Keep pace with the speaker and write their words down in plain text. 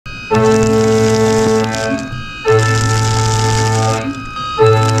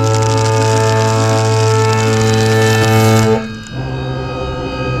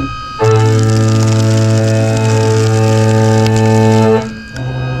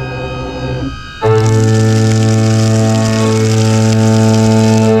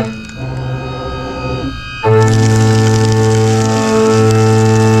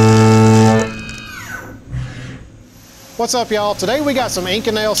What's up, y'all? Today we got some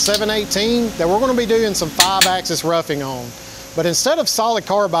INCONEL 718 that we're going to be doing some 5-axis roughing on. But instead of solid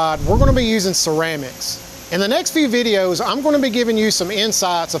carbide, we're going to be using ceramics. In the next few videos, I'm going to be giving you some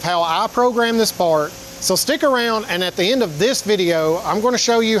insights of how I program this part. So stick around, and at the end of this video, I'm going to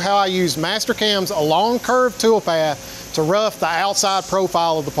show you how I use Mastercam's long curved toolpath to rough the outside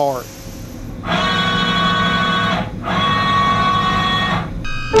profile of the part.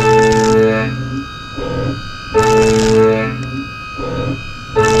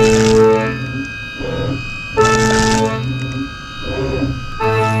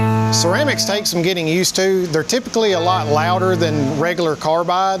 Ceramics take some getting used to. They're typically a lot louder than regular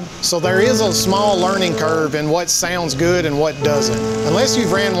carbide, so there is a small learning curve in what sounds good and what doesn't. Unless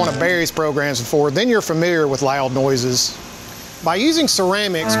you've ran one of Barry's programs before, then you're familiar with loud noises. By using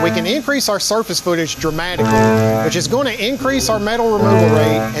ceramics, we can increase our surface footage dramatically, which is going to increase our metal removal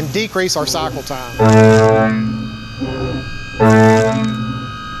rate and decrease our cycle time.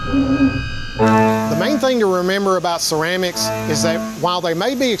 The main thing to remember about ceramics is that while they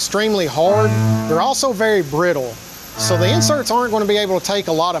may be extremely hard, they're also very brittle. So the inserts aren't going to be able to take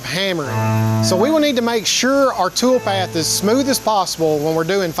a lot of hammering. So we will need to make sure our toolpath is smooth as possible when we're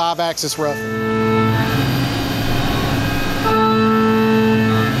doing 5-axis roughing.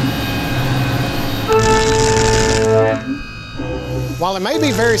 While it may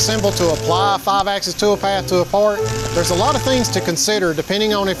be very simple to apply a 5-axis toolpath to a part, there's a lot of things to consider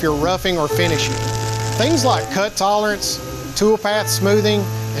depending on if you're roughing or finishing. Things like cut tolerance, toolpath smoothing,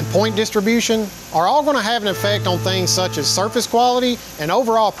 and point distribution are all going to have an effect on things such as surface quality and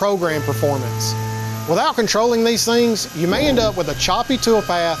overall program performance. Without controlling these things, you may end up with a choppy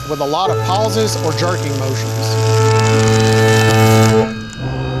toolpath with a lot of pauses or jerking motions.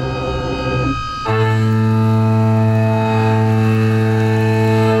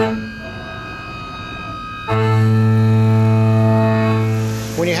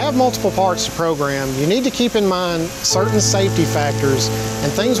 When you have multiple parts to program, you need to keep in mind certain safety factors,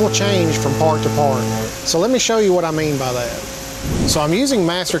 and things will change from part to part. So let me show you what I mean by that. So I'm using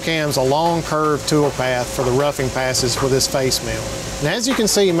Mastercam's long curved toolpath for the roughing passes for this face mill. And as you can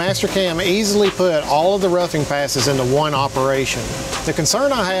see, Mastercam easily put all of the roughing passes into one operation. The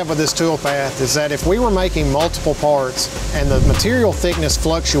concern I have with this toolpath is that if we were making multiple parts and the material thickness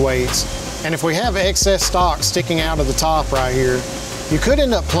fluctuates, and if we have excess stock sticking out of the top right here, you could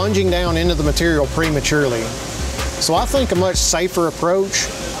end up plunging down into the material prematurely. So I think a much safer approach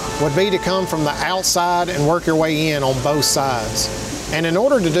would be to come from the outside and work your way in on both sides. And in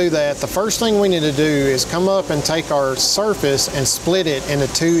order to do that, the first thing we need to do is come up and take our surface and split it into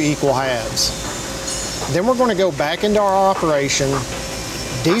 2 equal halves. Then we're going to go back into our operation,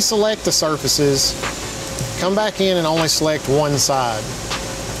 deselect the surfaces, come back in and only select one side.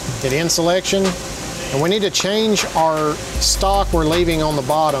 Hit in selection. And we need to change our stock we're leaving on the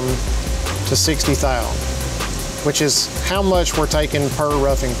bottom to 60 thou, which is how much we're taking per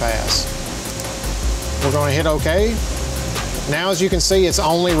roughing pass. We're going to hit OK. Now, as you can see, it's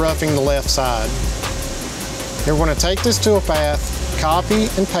only roughing the left side. Then we're going to take this toolpath, copy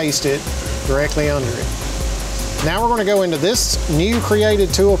and paste it directly under it. Now we're going to go into this new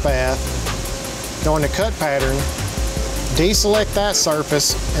created toolpath, go into cut pattern, deselect that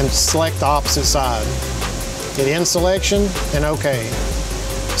surface and select the opposite side. Hit in selection and OK.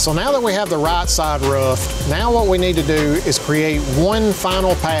 So now that we have the right side roughed, now what we need to do is create one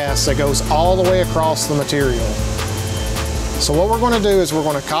final pass that goes all the way across the material. So what we're going to do is we're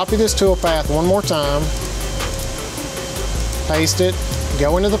going to copy this toolpath one more time, paste it,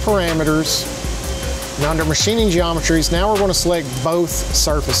 go into the parameters, and under machining geometries, now we're going to select both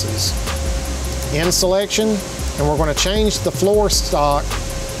surfaces. In selection, and we're going to change the floor stock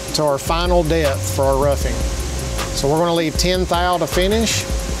to our final depth for our roughing. So we're going to leave 10 thou to finish.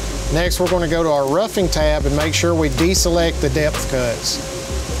 Next, we're going to go to our roughing tab and make sure we deselect the depth cuts.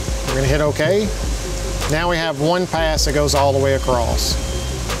 We're going to hit OK. Now we have one pass that goes all the way across.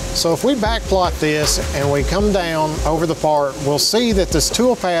 So if we backplot this and we come down over the part, we'll see that this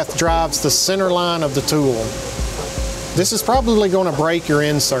toolpath drives the center line of the tool. This is probably going to break your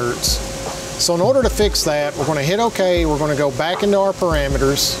inserts. So in order to fix that, we're going to hit OK, we're going to go back into our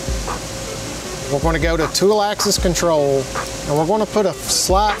parameters, we're going to go to tool axis control, and we're going to put a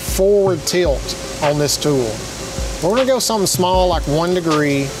slight forward tilt on this tool. We're going to go something small like 1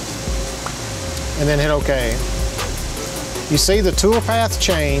 degree, and then hit OK. You see the toolpath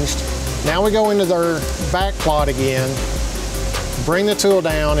changed. Now we go into their back plot again, bring the tool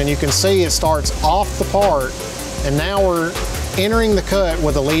down, and you can see it starts off the part, and now we're entering the cut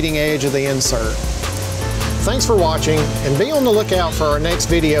with the leading edge of the insert. Thanks for watching, and be on the lookout for our next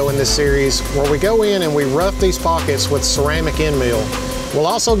video in this series where we go in and we rough these pockets with ceramic end mill. We'll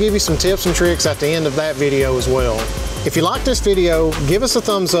also give you some tips and tricks at the end of that video as well. If you like this video, give us a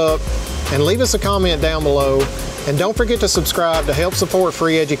thumbs up and leave us a comment down below. And don't forget to subscribe to help support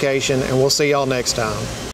free education, and we'll see y'all next time.